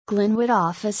Glenwood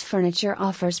Office Furniture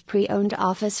offers pre-owned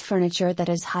office furniture that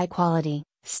is high quality,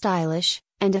 stylish,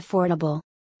 and affordable.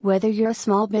 Whether you're a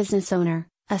small business owner,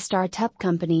 a startup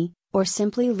company, or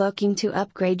simply looking to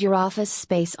upgrade your office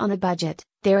space on a budget,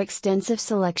 their extensive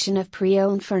selection of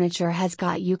pre-owned furniture has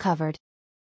got you covered.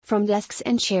 From desks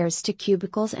and chairs to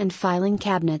cubicles and filing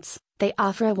cabinets, they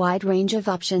offer a wide range of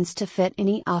options to fit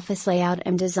any office layout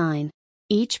and design.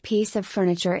 Each piece of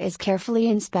furniture is carefully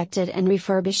inspected and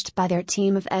refurbished by their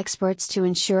team of experts to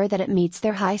ensure that it meets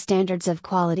their high standards of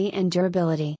quality and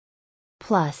durability.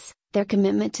 Plus, their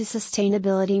commitment to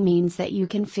sustainability means that you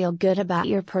can feel good about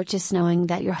your purchase knowing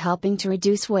that you're helping to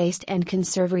reduce waste and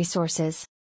conserve resources.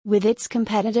 With its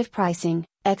competitive pricing,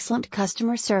 excellent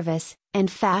customer service, and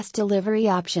fast delivery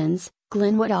options,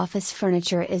 Glenwood Office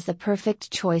Furniture is the perfect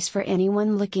choice for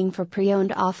anyone looking for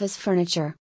pre-owned office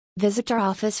furniture. Visit our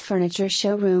office furniture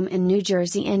showroom in New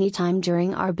Jersey anytime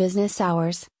during our business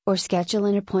hours, or schedule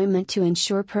an appointment to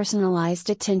ensure personalized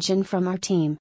attention from our team.